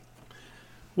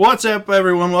What's up,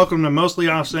 everyone? Welcome to Mostly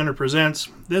Off Center Presents.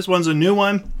 This one's a new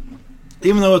one.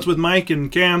 Even though it's with Mike and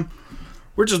Cam,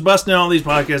 we're just busting all these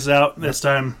podcasts out this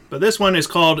time. But this one is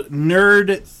called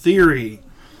Nerd Theory.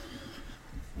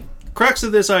 Crux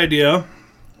of this idea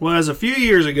was a few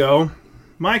years ago,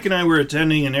 Mike and I were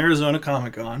attending an Arizona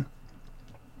Comic-Con.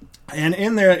 And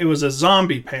in there, it was a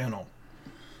zombie panel.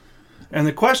 And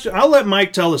the question, I'll let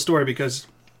Mike tell the story because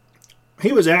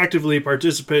he was actively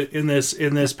participating in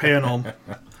this panel.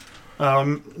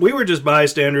 We were just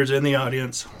bystanders in the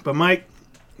audience. But Mike,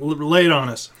 lay it on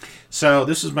us. So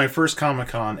this is my first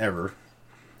Comic-Con ever.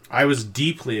 I was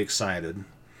deeply excited.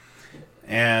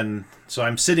 And so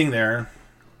I'm sitting there.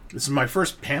 This is my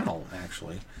first panel,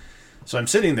 actually. So I'm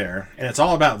sitting there, and it's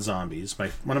all about zombies,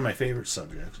 one of my favorite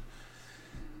subjects.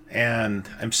 And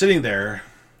I'm sitting there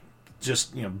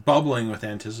just, bubbling with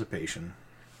anticipation.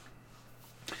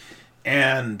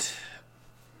 And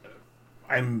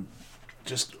I'm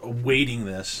just awaiting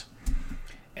this.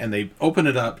 And they open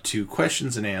it up to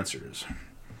questions and answers.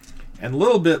 And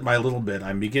little bit by little bit,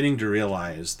 I'm beginning to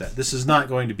realize that this is not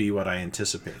going to be what I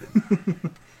anticipated.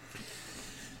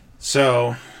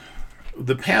 So,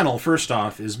 the panel, first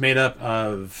off, is made up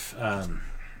of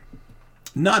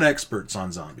not experts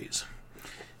on zombies.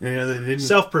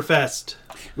 Self-professed.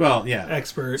 Well, yeah.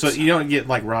 Experts. So you don't get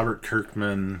like Robert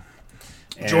Kirkman,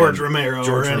 and George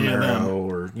Romero,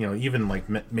 or even like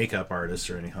makeup artists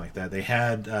or anything like that. They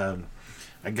had a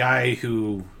guy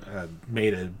who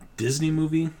made a Disney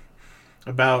movie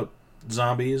about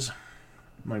zombies.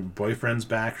 My Boyfriend's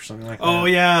Back or something like that. Oh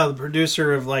yeah, the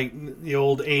producer of like the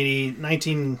old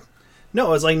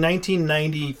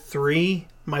 1993.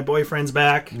 My Boyfriend's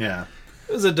Back. Yeah,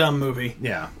 it was a dumb movie.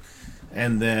 Yeah.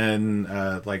 And then,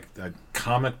 like, a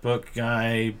comic book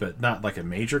guy, but not like a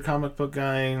major comic book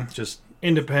guy, just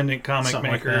independent comic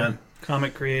maker, like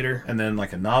comic creator. And then,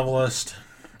 like, a novelist,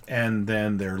 and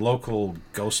then their local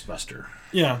Ghostbuster.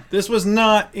 Yeah, this was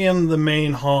not in the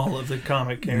main hall of the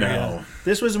comic area. No.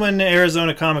 This was when the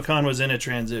Arizona Comic-Con was in a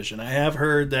transition. I have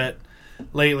heard that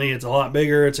lately it's a lot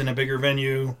bigger, it's in a bigger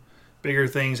venue, bigger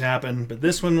things happen, but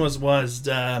this one was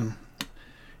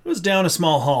it was down a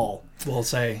small hall, we'll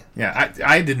say. Yeah,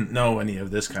 I didn't know any of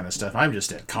this kind of stuff. I'm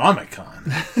just at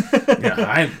Comic-Con.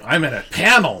 I'm at a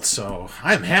panel, so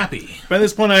I'm happy. By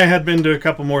this point, I had been to a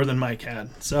couple more than Mike had,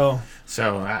 so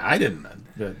I didn't,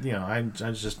 but I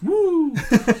was just woo.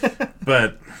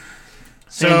 But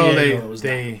so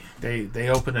they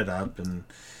open it up, and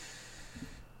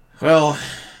well,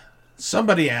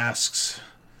 somebody asks,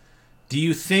 "Do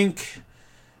you think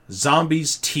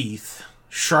zombies' teeth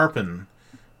sharpen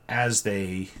as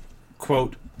they,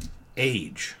 quote,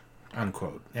 age,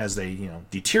 unquote, as they,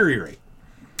 deteriorate?"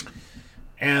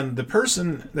 And the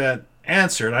person that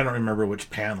answered, I don't remember which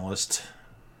panelist,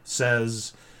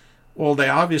 says, well, they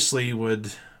obviously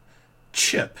would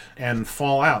chip and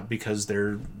fall out because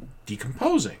they're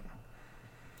decomposing.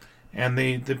 And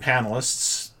the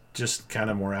panelists, just kind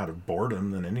of more out of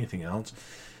boredom than anything else,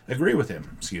 agree with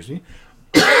him. Excuse me.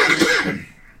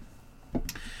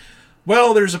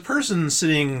 Well, there's a person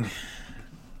sitting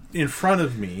in front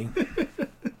of me.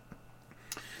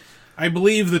 I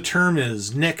believe the term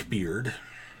is neckbeard.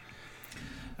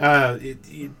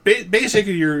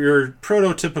 Basically, you're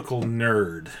prototypical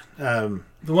nerd.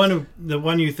 The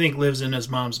one you think lives in his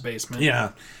mom's basement.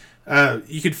 Yeah.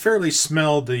 You could fairly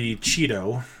smell the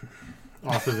Cheeto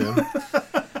off of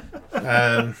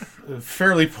him.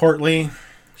 Fairly portly,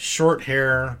 short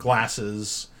hair,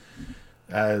 glasses.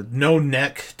 No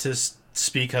neck to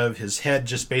speak of. His head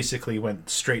just basically went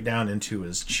straight down into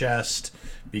his chest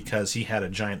because he had a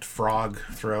giant frog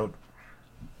throat.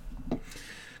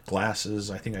 Glasses,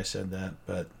 I think I said that,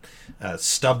 but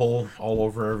stubble all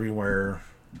over everywhere.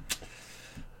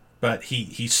 But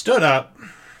he stood up,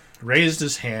 raised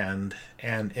his hand,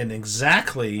 and in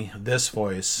exactly this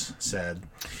voice said,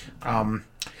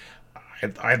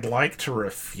 I'd like to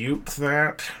refute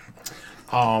that.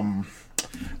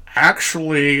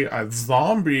 Actually, a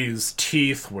zombie's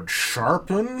teeth would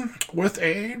sharpen with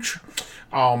age.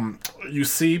 You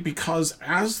see, because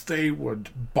as they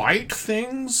would bite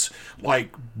things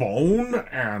like bone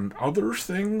and other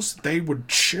ththings, they would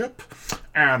chip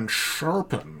and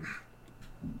sharpen.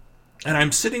 And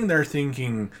I'm sitting there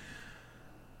thinking,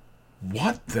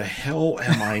 what the hell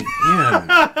am I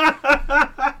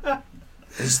in?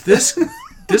 Is this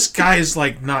guy's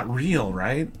like not real,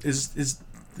 right? Is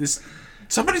this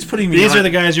somebody's putting me These on. Are the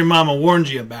guys your mama warned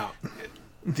you about.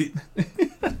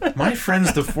 My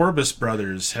friends, the Forbes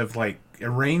brothers, have like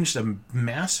arranged a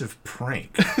massive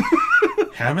prank.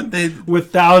 Haven't they?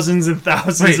 With thousands and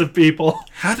thousands of people.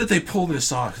 How did they pull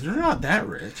this off? They're not that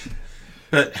rich.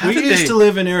 But we used to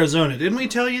live in Arizona. Didn't we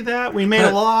tell you that? We made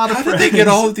a lot of friends. How did they get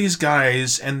all of these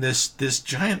guys and this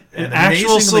giant and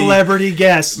actual celebrity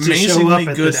guests to show up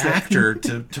at good actor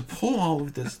to pull all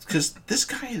of this? Because this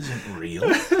guy isn't real.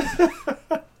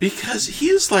 Because he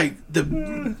is like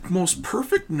the most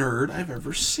perfect nerd I've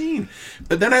ever seen.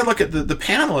 But then I look at the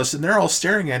panelists, and they're all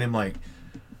staring at him like,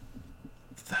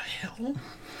 the hell?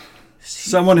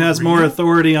 Someone has more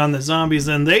authority on the zombies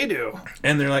than they do.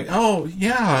 And they're like, oh,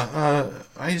 yeah,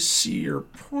 I see your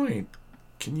point.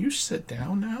 Can you sit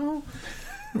down now?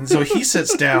 And so he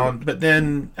sits down, but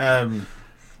then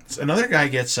another guy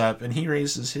gets up, and he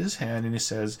raises his hand, and he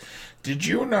says, did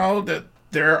you know that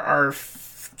there are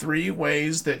 3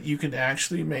 ways that you can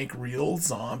actually make real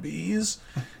zombies?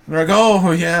 And they're like,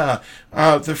 oh, yeah.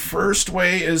 The first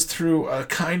way is through a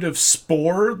kind of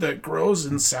spore that grows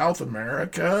in South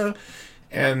America.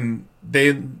 And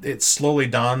it slowly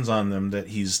dawns on them that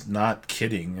he's not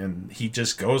kidding. And he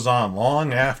just goes on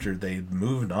long after they've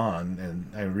moved on.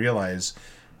 And I realize,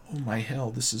 oh, my hell,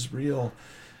 this is real.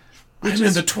 I'm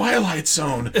in the Twilight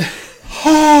Zone.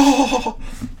 Oh!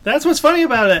 That's what's funny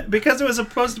about it, because it was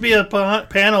supposed to be a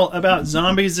panel about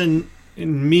zombies in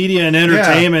media and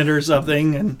entertainment or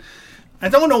something, and I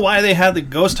don't know why they had the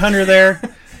ghost hunter there.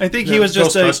 I think he was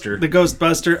just the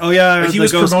Ghostbuster. Oh yeah, he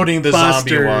was promoting the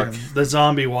zombie walk. The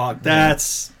zombie walk.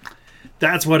 That's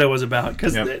what it was about,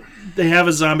 because they have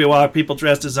a zombie walk. People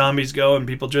dressed as zombies go, and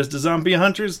people dressed as zombie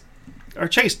hunters are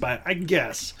chased by it, I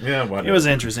guess. Yeah, whatever. It was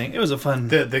interesting. It was a fun...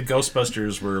 The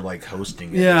Ghostbusters were, like,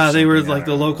 hosting it. Yeah, they were, like,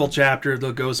 the local chapter of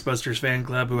the Ghostbusters fan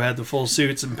club who had the full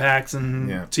suits and packs and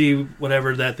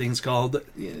whatever that thing's called.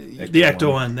 The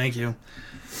Ecto-1, thank you.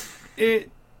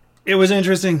 It was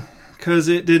interesting, because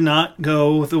it did not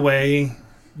go the way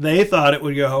they thought it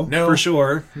would go, for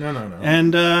sure. No.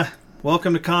 And,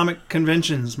 welcome to comic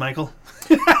conventions, Michael.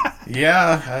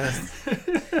 Yeah.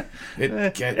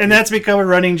 And that's become a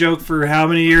running joke for how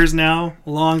many years now?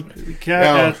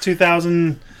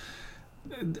 2000.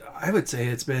 I would say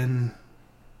it's been.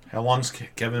 How long's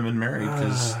Kevin been married?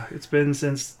 It's been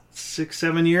since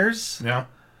 6-7 years. Yeah,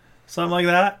 something like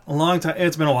that. A long time.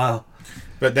 It's been a while.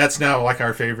 But that's now like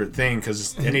our favorite thing,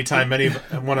 because anytime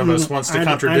one of us wants to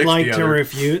contradict I'd like the to other,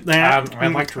 refute that.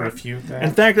 I'd like to refute that.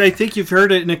 In fact, I think you've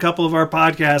heard it in a couple of our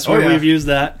podcasts where we've used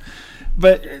that.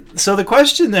 But so the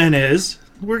question then is,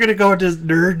 we're going to go into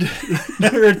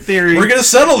nerd theory. We're going to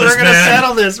settle this, We're going to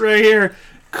settle this right here.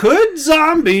 Could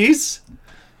zombies,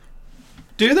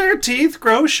 do their teeth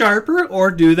grow sharper, or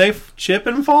do they chip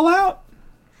and fall out?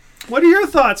 What are your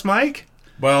thoughts, Mike?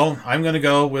 Well, I'm going to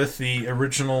go with the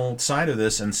original side of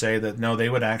this and say that, no, they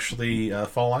would actually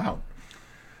fall out.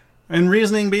 And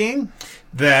reasoning being?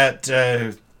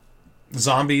 That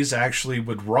zombies actually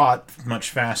would rot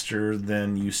much faster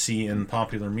than you see in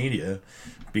popular media,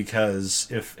 because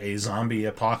if a zombie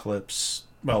apocalypse...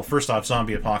 Well, first off,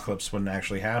 zombie apocalypse wouldn't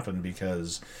actually happen,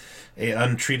 because an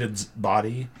untreated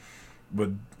body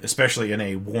would, especially in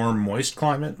a warm, moist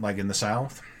climate, like in the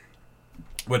South,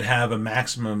 would have a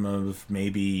maximum of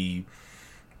maybe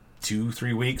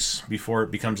 2-3 weeks before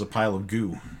it becomes a pile of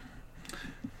goo.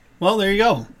 Well, there you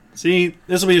go. See,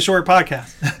 this will be a short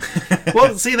podcast.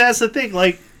 Well, see, that's the thing.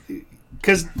 Like,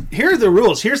 because here are the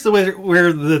rules. Here's the way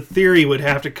where the theory would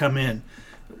have to come in.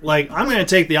 Like, I'm going to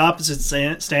take the opposite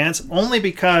stance only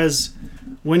because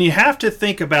when you have to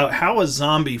think about how a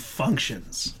zombie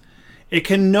functions, it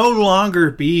can no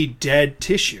longer be dead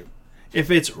tissue.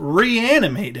 If it's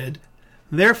reanimated,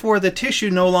 therefore the tissue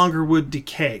no longer would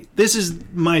decay. This is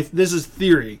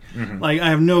theory. Mm-hmm. Like, I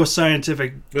have no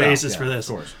scientific basis for this.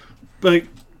 Of course. But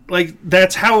like,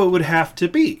 that's how it would have to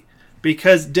be,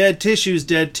 because dead tissue is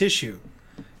dead tissue.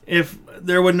 If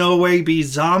there would no way be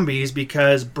zombies,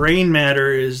 because brain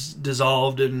matter is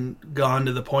dissolved and gone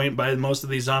to the point by most of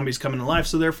these zombies coming to life,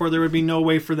 so therefore there would be no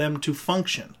way for them to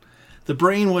function. The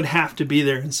brain would have to be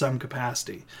there in some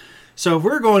capacity. So if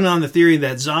we're going on the theory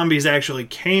that zombies actually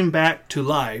came back to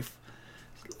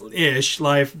life-ish,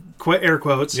 life, air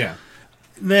quotes,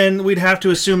 then we'd have to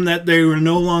assume that they were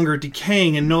no longer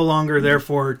decaying and no longer,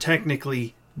 therefore,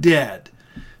 technically dead.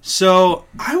 So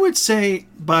I would say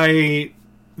by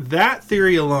that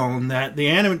theory alone, that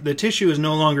the tissue is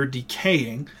no longer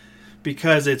decaying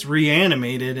because it's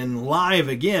reanimated and live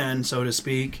again, so to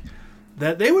speak,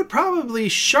 that they would probably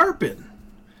sharpen.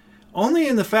 Only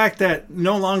in the fact that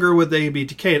no longer would they be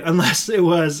decayed, unless it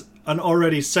was an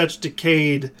already such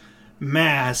decayed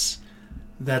mass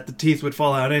that the teeth would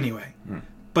fall out anyway.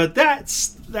 But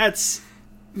that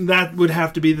would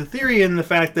have to be the theory, in the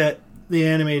fact that the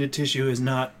animated tissue is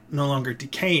no longer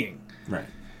decaying. Right.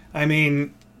 I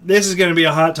mean, this is going to be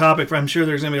a hot topic. I'm sure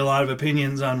there's going to be a lot of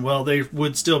opinions on, well, they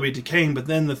would still be decaying, but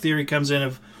then the theory comes in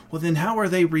of, well, then how are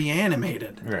they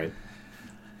reanimated? Right.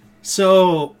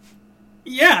 So,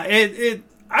 yeah,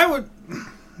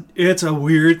 it's a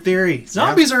weird theory.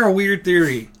 Zombies are a weird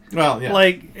theory. Well, yeah.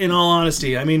 Like, in all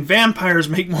honesty, I mean, vampires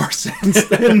make more sense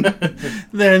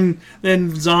than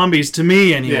zombies to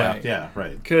me, anyway. Yeah,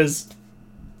 right. Because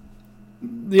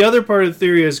the other part of the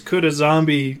theory is, could a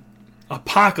zombie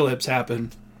apocalypse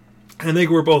happen? I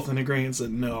think we're both in agreement that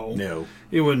no,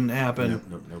 it wouldn't happen.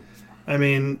 Nope. I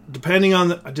mean, depending on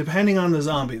the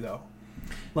zombie, though,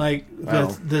 like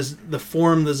the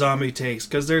form the zombie takes,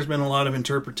 because there's been a lot of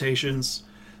interpretations.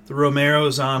 The Romero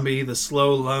zombie, the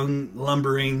slow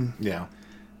lumbering,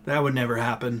 that would never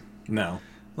happen. No,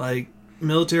 like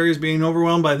military is being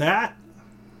overwhelmed by that.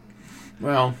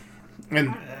 Well,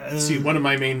 and see, one of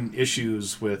my main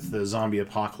issues with the zombie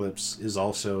apocalypse is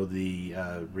also the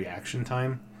reaction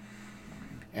time.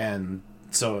 And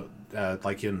so,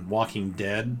 like in Walking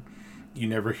Dead, you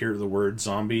never hear the word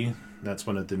zombie. That's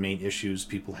one of the main issues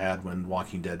people had when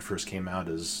Walking Dead first came out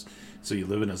is, so you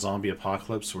live in a zombie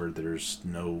apocalypse where there's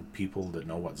no people that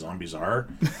know what zombies are.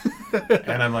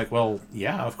 And I'm like, well,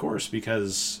 yeah, of course,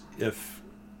 because if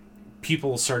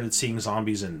people started seeing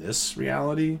zombies in this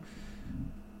reality,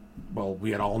 well,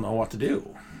 we'd all know what to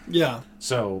do. Yeah.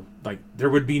 So, like, there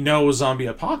would be no zombie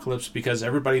apocalypse because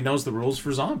everybody knows the rules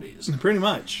for zombies. Pretty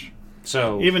much.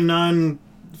 So even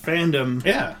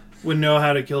non-fandom would know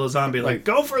how to kill a zombie. Like,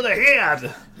 go for the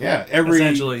head! Yeah,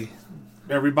 essentially.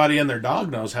 Everybody and their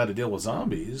dog knows how to deal with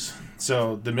zombies.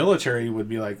 So the military would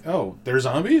be like, oh, they're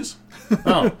zombies?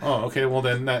 oh, okay, well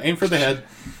then aim for the head.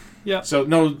 Yeah. So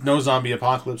no zombie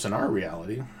apocalypse in our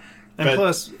reality. And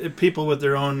plus, people with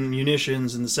their own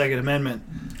munitions in the Second Amendment.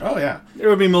 Oh, yeah. There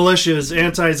would be militias,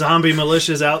 anti-zombie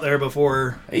militias out there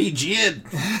before. Hey, Jed,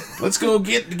 let's go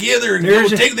get together and go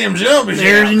take them zombies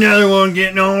There's out. Another one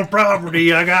getting on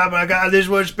property. I got this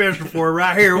one special for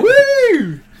right here.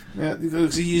 Woo! Yeah,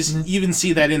 you even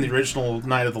see that in the original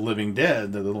Night of the Living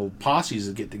Dead. The little posses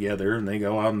that get together and they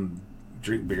go out and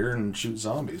drink beer and shoot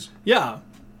zombies. Yeah.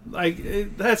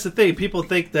 Like, that's the thing. People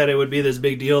think that it would be this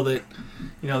big deal that,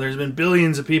 you know, there's been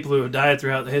billions of people who have died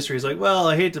throughout the history. It's like, well,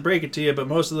 I hate to break it to you, but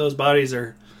most of those bodies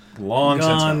are long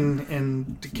gone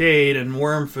and decayed and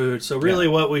worm food. So really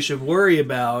what we should worry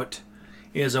about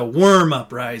is a worm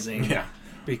uprising. Yeah.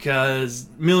 Because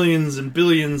millions and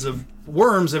billions of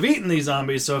worms have eaten these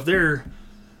zombies. So if they're...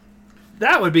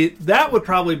 That would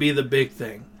probably be the big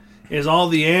thing. Is all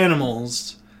the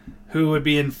animals who would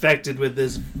be infected with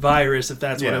this virus, if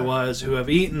that's what it was, who have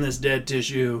eaten this dead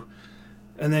tissue,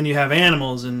 and then you have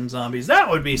animals and zombies. That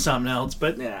would be something else,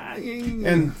 but...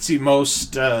 And see,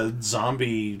 most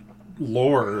zombie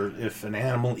lore, if an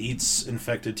animal eats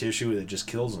infected tissue, it just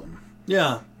kills them.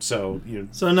 Yeah. So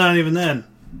not even then.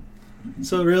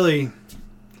 So really,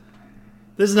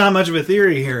 this is not much of a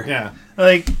theory here. Yeah.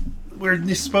 Like...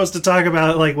 We're supposed to talk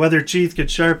about like whether teeth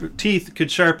could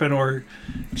sharpen or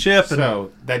chip.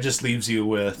 So that just leaves you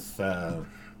with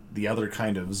the other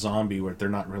kind of zombie where they're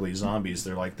not really zombies.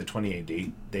 They're like the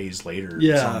 28 days later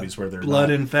zombies where they're blood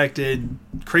infected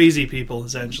crazy people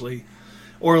essentially,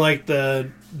 or like the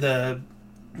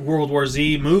World War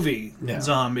Z movie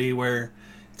zombie where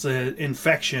it's an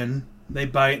infection. They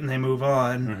bite and they move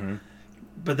on. Mm-hmm.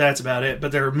 But that's about it.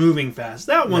 But they're moving fast.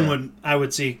 That one I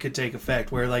would see could take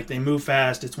effect where like they move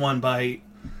fast, it's one bite,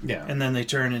 and then they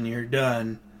turn and you're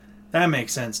done. That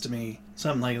makes sense to me.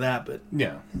 Something like that, but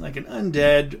like an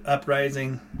undead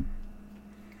uprising.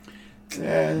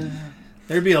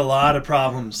 There'd be a lot of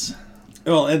problems.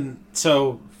 Well, and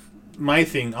so my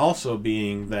thing also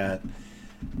being that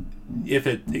if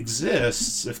it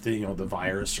exists, if the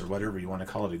virus or whatever you want to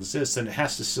call it exists, then it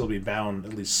has to still be bound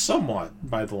at least somewhat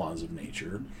by the laws of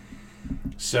nature.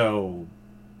 So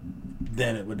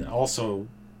then it would also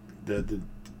the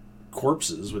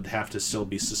corpses would have to still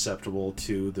be susceptible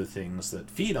to the things that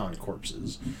feed on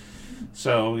corpses.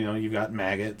 So you've got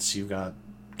maggots, you've got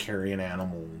carrion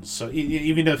animals. So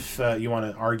even if you want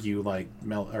to argue like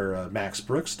Max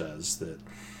Brooks does that,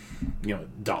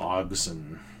 dogs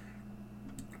and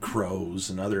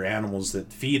crows and other animals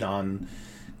that feed on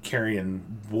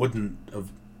carrion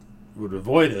would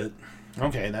avoid it.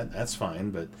 Okay, that's fine,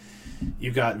 but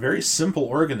you've got very simple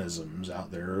organisms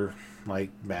out there like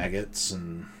maggots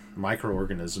and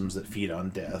microorganisms that feed on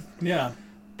death. Yeah.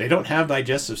 They don't have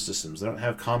digestive systems. They don't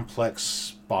have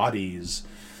complex bodies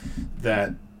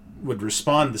that would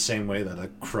respond the same way that a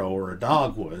crow or a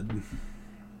dog would.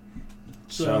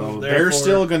 So they're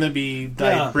still going to be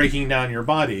breaking down your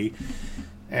body.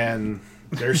 And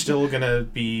they're still going to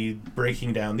be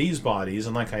breaking down these bodies.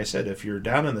 And like I said, if you're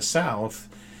down in the South,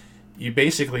 you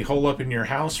basically hole up in your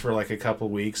house for like a couple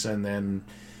weeks, and then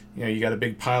you got a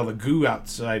big pile of goo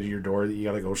outside of your door that you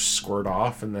got to go squirt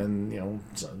off, and then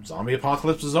zombie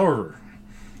apocalypse is over.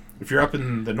 If you're up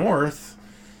in the North,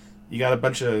 you got a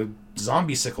bunch of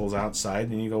zombie sickles outside,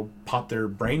 and you go pop their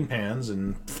brain pans,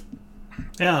 and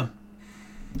yeah,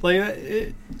 like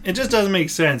it just doesn't make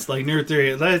sense. Like Nerd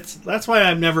Theory, that's why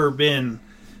I've never been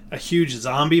a huge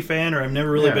zombie fan, or I've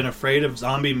never really been afraid of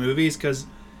zombie movies, because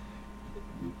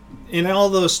in all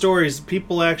those stories,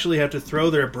 people actually have to throw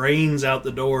their brains out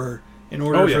the door in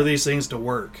order for these things to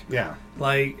work. Yeah.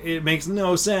 Like, it makes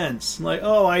no sense. Like,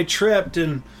 I tripped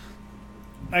and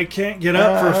I can't get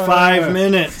up for 5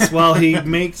 minutes while he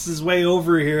makes his way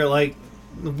over here. Like,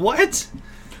 what?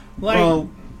 Like,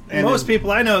 most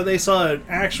people I know, they saw an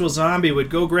actual zombie would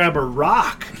go grab a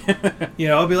rock, be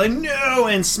like, no,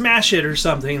 and smash it or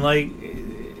something. Like,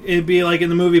 it'd be like in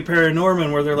the movie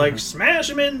Paranorman, where they're like,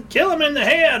 smash him and kill him in the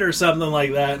head or something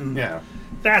like that. And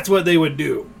that's what they would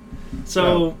do.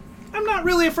 So I'm not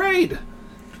really afraid.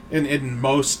 In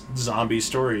most zombie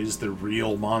stories, the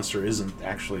real monster isn't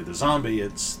actually the zombie,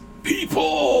 it's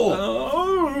people.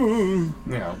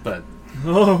 But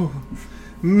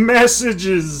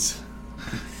messages.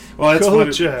 Well, that's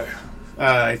culture.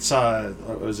 I saw.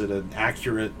 Was it an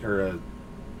accurate or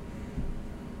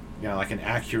like an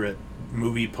accurate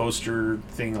movie poster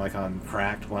thing, like on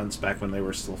Cracked once back when they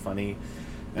were still funny,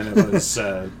 and it was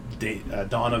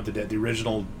Dawn of the Dead, the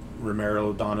original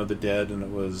Romero Dawn of the Dead, and it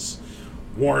was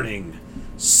warning,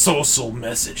 social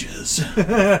messages.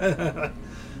 That's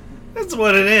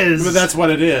what it is. But that's what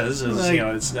it is.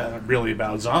 It's not really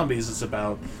about zombies. It's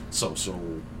about social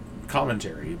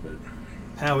commentary, but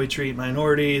how we treat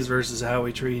minorities versus how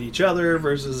we treat each other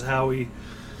versus how we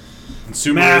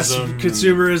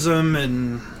consumerism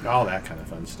and all that kind of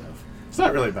fun stuff. It's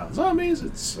not really about zombies.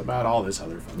 It's about all this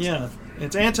other fun stuff. Yeah,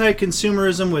 it's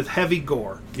anti-consumerism with heavy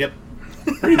gore. Yep,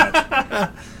 pretty much.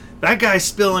 That guy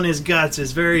spilling his guts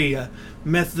is very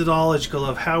methodological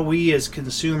of how we as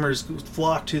consumers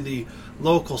flock to the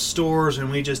local stores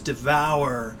and we just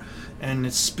devour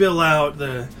and spill out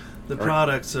the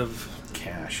products of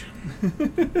cash.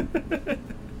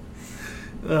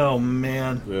 Oh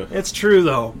man, it's true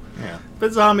though. Yeah,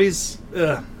 but zombies.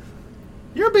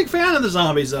 You're a big fan of the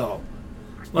zombies though.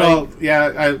 Well,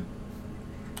 I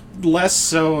less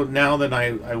so now than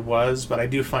I was, but I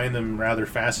do find them rather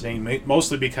fascinating.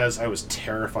 Mostly because I was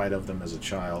terrified of them as a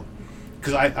child.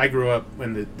 Because I grew up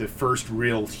when the first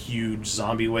real huge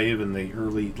zombie wave in the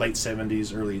late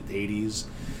 70s, early 80s,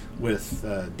 with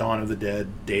Dawn of the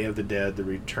Dead, Day of the Dead, The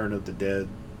Return of the Dead,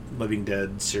 Living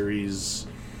Dead series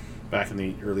back in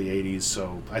the early 80s.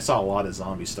 So I saw a lot of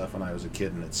zombie stuff when I was a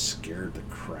kid, and it scared the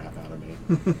crap out of me.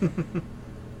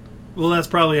 Well, that's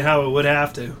probably how it would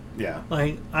have to. Yeah.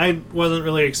 Like, I wasn't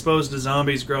really exposed to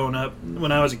zombies growing up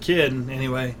when I was a kid,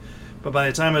 anyway. But by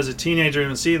the time I was a teenager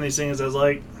and seeing these things, I was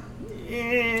like,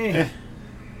 they're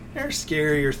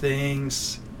scarier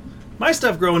things. My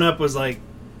stuff growing up was like,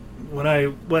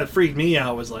 what freaked me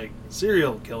out was like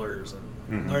serial killers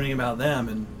and learning about them,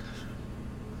 and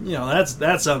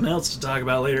that's something else to talk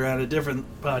about later on a different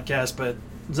podcast. But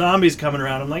zombies coming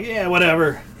around, I'm like, yeah,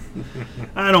 whatever.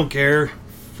 I don't care.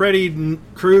 Freddy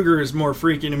Krueger is more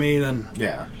freaky to me than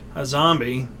a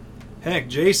zombie. Heck,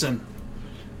 Jason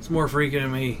is more freaky to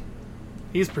me.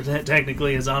 He's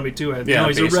technically a zombie too. He's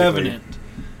basically a revenant,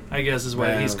 I guess is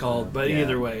what he's called. But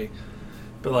either way,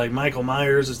 but like Michael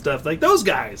Myers and stuff, like those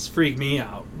guys freak me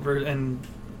out. And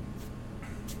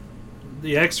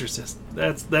The Exorcist,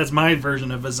 that's my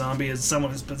version of a zombie, as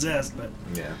someone who's possessed. But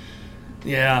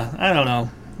yeah, I don't know,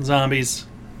 zombies,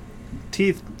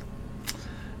 teeth.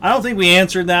 I don't think we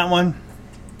answered that one,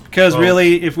 because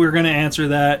really, if we're going to answer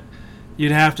that,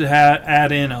 you'd have to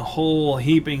add in a whole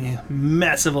heaping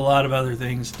mess of a lot of other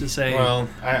things to say. Well,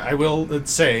 I will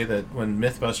say that when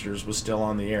Mythbusters was still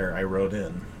on the air, I wrote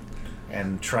in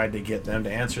and tried to get them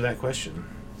to answer that question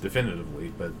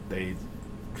definitively, but they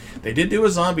did do a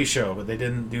zombie show, but they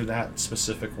didn't do that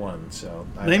specific one. So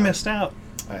they missed out.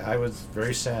 I was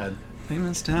very sad. They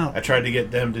missed out. I tried to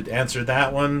get them to answer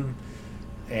that one.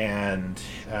 And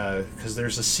because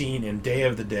there's a scene in Day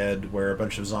of the Dead where a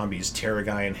bunch of zombies tear a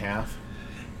guy in half.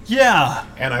 Yeah.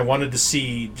 And I wanted to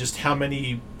see just how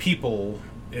many people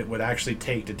it would actually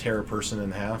take to tear a person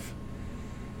in half.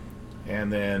 And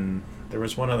then there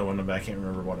was one other one, but I can't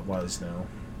remember what it was now.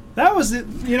 That was it.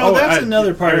 That's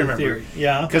another part of the theory.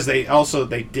 Yeah, because they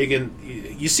dig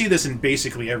in. You see this in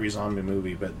basically every zombie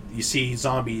movie, but you see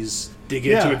zombies dig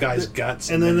into a guy's guts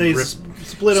and then they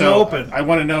split them open. I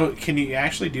want to know: can you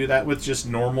actually do that with just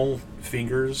normal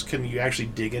fingers? Can you actually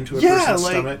dig into a person's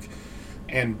stomach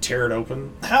and tear it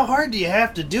open? How hard do you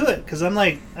have to do it? Because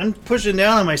I'm pushing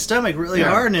down on my stomach really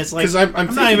hard, and it's like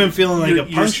I'm not even feeling like a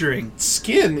puncturing. Your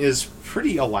skin is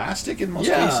pretty elastic in most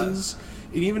cases.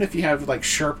 And even if you have like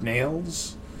sharp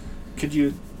nails, could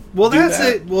you? Well, that's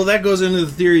it. Well, that goes into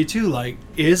the theory too. Like,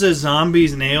 is a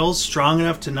zombie's nails strong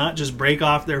enough to not just break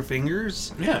off their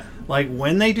fingers? Yeah. Like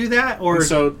when they do that, or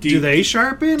do they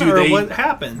sharpen, or what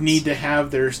happens? Need to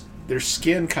have their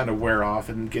skin kind of wear off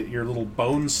and get your little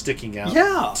bones sticking out.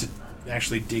 Yeah. To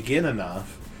actually dig in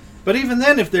enough. But even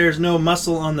then, if there's no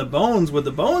muscle on the bones, would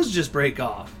the bones just break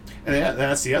off? And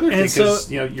that's the other thing, because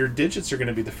your digits are going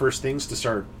to be the first things to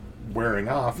start wearing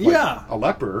off, like a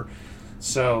leper.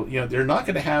 So they're not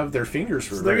going to have their fingers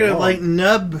for very long.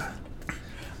 They're going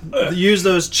to use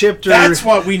those chipped. That's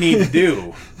what we need to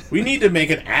do. We need to make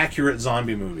an accurate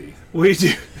zombie movie. We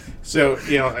do. So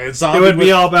a zombie it would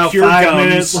be all about 5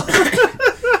 minutes.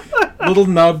 Little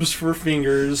nubs for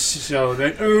fingers. So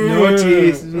no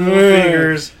teeth, no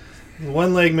fingers,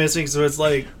 one leg missing. So it's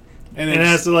like, and it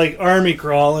has to like army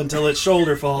crawl until its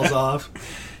shoulder falls off.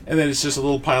 And then it's just a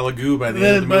little pile of goo by the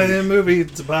end of the movie. By the end of the movie,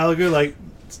 it's a pile of goo. Like,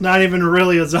 it's not even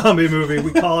really a zombie movie.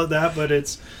 We call it that, but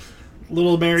it's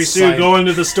little Mary Sue going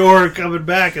to the store, coming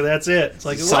back, and that's it. It's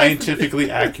like scientifically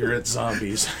accurate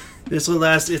zombies. This will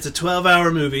last. It's a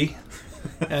 12-hour movie,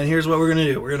 and here's what we're going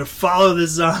to do. We're going to follow this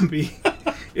zombie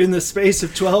in the space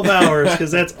of 12 hours,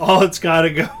 because that's all it's got to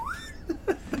go.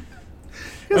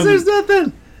 Because there's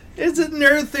nothing. It's a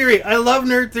nerd theory. I love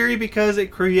nerd theory because it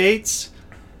creates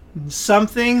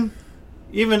something,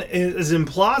 even as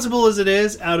implausible as it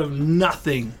is, out of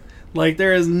nothing. Like,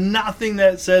 there is nothing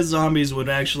that says zombies would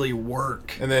actually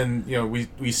work. And then,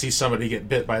 we see somebody get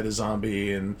bit by the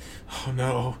zombie, and, oh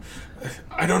no,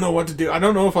 I don't know what to do. I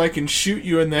don't know if I can shoot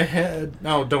you in the head.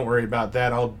 No, don't worry about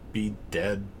that. I'll be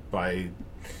dead by...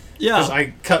 Yeah. Because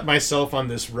I cut myself on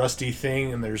this rusty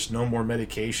thing, and there's no more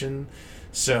medication.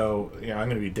 So, I'm going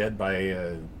to be dead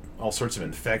by... all sorts of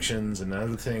infections and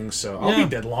other things, so I'll be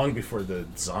dead long before the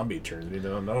zombie turns.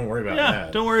 Don't worry about that.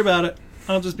 Yeah, don't worry about it.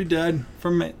 I'll just be dead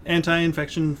from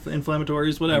anti-infection,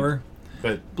 inflammatories, whatever.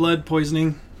 But blood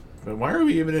poisoning. But why are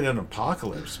we even in an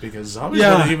apocalypse? Because zombies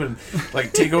don't even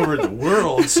take over the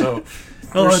world. So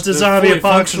it's a zombie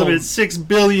apocalypse. 6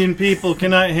 billion people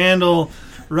cannot handle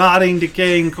rotting,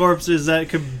 decaying corpses that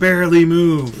could barely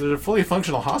move. There's a fully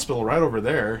functional hospital right over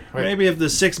there. Wait. Maybe if the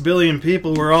 6 billion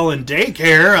people were all in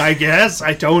daycare, I guess.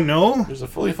 I don't know. There's a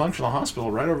fully functional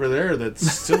hospital right over there that's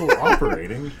still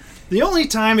operating. The only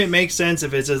time it makes sense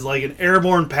if it's as like an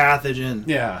airborne pathogen.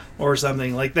 Yeah. Or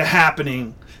something. Like The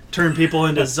Happening. Turn people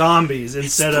into zombies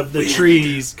instead of the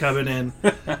trees coming in.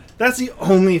 That's the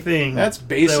only thing that's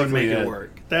basically that would make it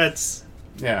work. That's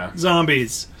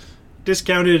zombies.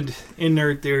 Discounted in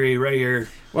nerd theory right here.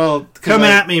 Well, come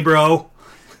at me, bro.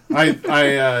 I've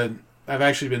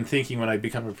actually been thinking when I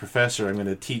become a professor, I'm going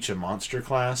to teach a monster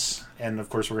class, and of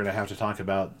course we're going to have to talk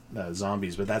about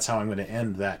zombies. But that's how I'm going to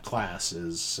end that class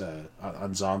is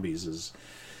on zombies. Is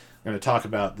I'm going to talk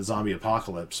about the zombie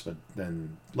apocalypse, but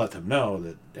then let them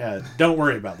know that don't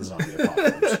worry about the zombie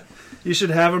apocalypse. You should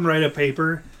have them write a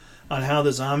paper on how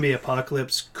the zombie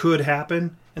apocalypse could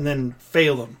happen, and then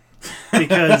fail them.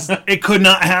 Because it could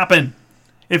not happen.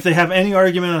 If they have any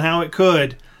argument on how it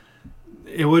could,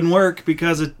 it wouldn't work,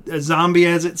 because a zombie,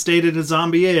 as it stated a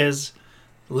zombie is,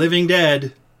 living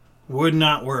dead, would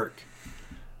not work.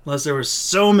 Unless there were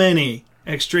so many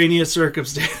extraneous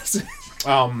circumstances.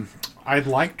 I'd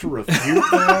like to refute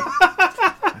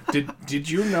that. Did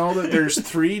you know that there's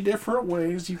 3 different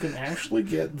ways you can actually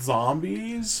get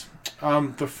zombies?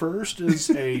 The first is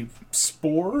a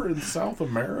spore in South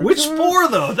America. Which spore,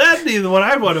 though? That'd be the one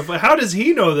I want to. How does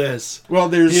he know this? Well,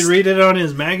 he'd read it on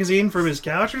his magazine from his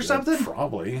couch or something.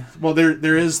 Probably. Well,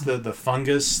 there is the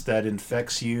fungus that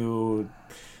infects you.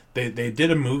 They did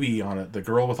a movie on it. The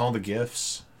Girl with All the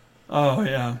Gifts. Oh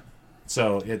yeah.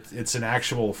 So it's an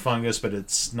actual fungus, but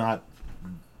it's not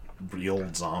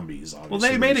real zombies. Obviously. Well,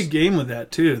 they made a game with that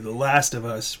too, The Last of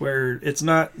Us, where it's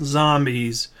not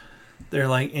zombies. They're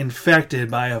like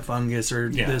infected by a fungus or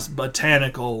this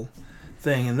botanical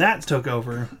thing, and that took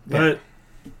over. But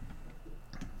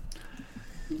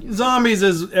zombies,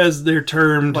 as they're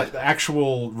termed, like the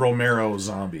actual Romero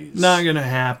zombies, not gonna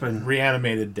happen.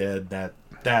 Reanimated dead.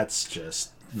 That's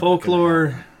just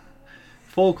folklore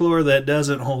that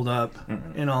doesn't hold up.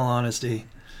 In all honesty,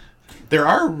 there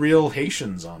are real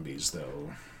Haitian zombies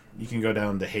though. you can go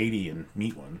down to Haiti and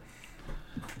meet one.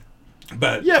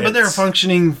 But but they're a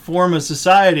functioning form of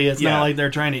society. It's not like they're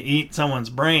trying to eat someone's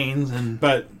brains.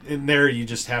 But in there, you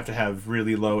just have to have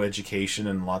really low education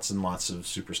and lots of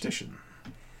superstition.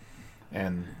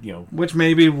 And, which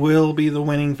maybe will be the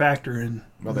winning factor in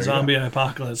the zombie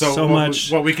apocalypse. So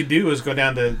what we could do is go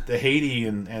down to Haiti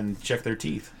and check their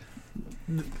teeth.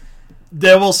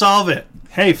 They will solve it.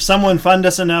 Hey, if someone fund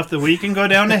us enough that we can go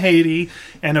down to Haiti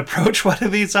and approach one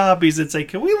of these zombies and say,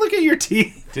 can we look at your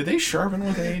teeth? Do they sharpen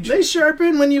with age? They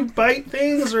sharpen when you bite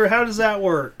things, or how does that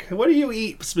work? What do you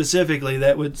eat specifically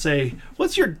that would say,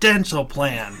 what's your dental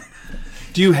plan?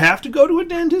 Do you have to go to a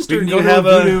dentist? We or can do go you to have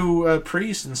a voodoo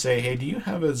priest and say, hey, do you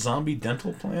have a zombie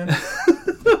dental plan?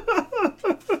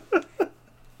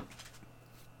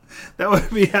 That would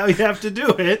be how you have to do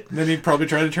it. And then he'd probably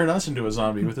try to turn us into a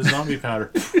zombie with his zombie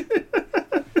powder.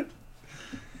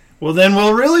 Well, then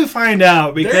we'll really find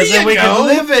out, because then we can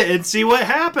live it and see what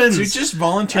happens. So just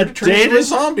volunteer to turn into a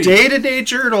zombie. Day-to-day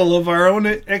journal of our own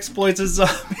exploits as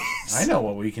zombies. I know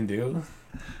what we can do.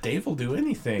 Dave will do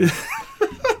anything.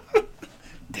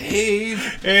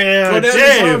 Dave, go down to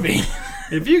zombie.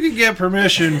 If you could get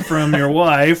permission from your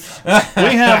wife, we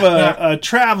have a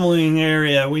traveling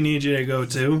area we need you to go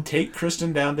to. Take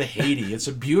Kristen down to Haiti. It's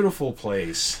a beautiful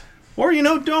place. Or,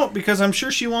 don't, because I'm sure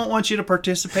she won't want you to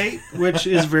participate, which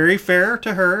is very fair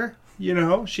to her.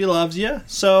 She loves you.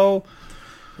 So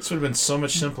this would have been so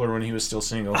much simpler when he was still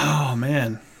single. Oh,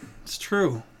 man. It's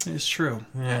true. It's true.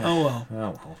 Yeah. Oh, well. Oh,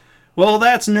 well. Well,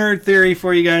 that's Nerd Theory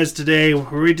for you guys today,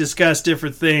 where we discuss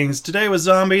different things. Today was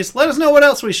zombies. Let us know what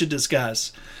else we should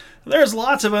discuss. There's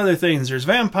lots of other things. There's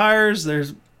vampires.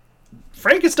 There's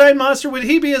Frankenstein monster. Would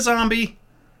he be a zombie?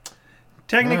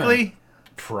 Technically?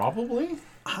 Probably.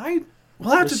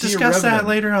 We'll have to discuss that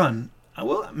later on.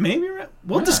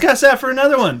 We'll discuss that for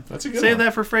another one. That's a good Save one.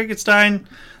 that for Frankenstein.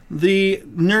 The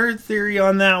Nerd Theory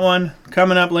on that one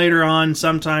coming up later on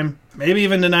sometime. Maybe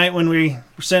even tonight when we're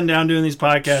sitting down doing these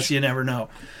podcasts. You never know.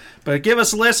 But give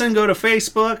us a listen. Go to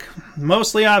Facebook,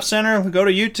 Mostly Off Center. Go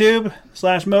to YouTube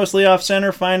 /Mostly Off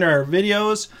Center. Find our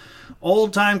videos.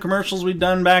 Old-time commercials we've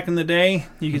done back in the day.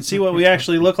 You can see what we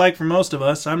actually look like for most of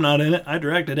us. I'm not in it. I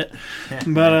directed it.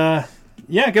 But,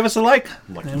 give us a like.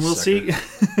 Lucky and we'll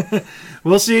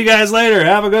sucker. see you guys later.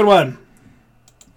 Have a good one.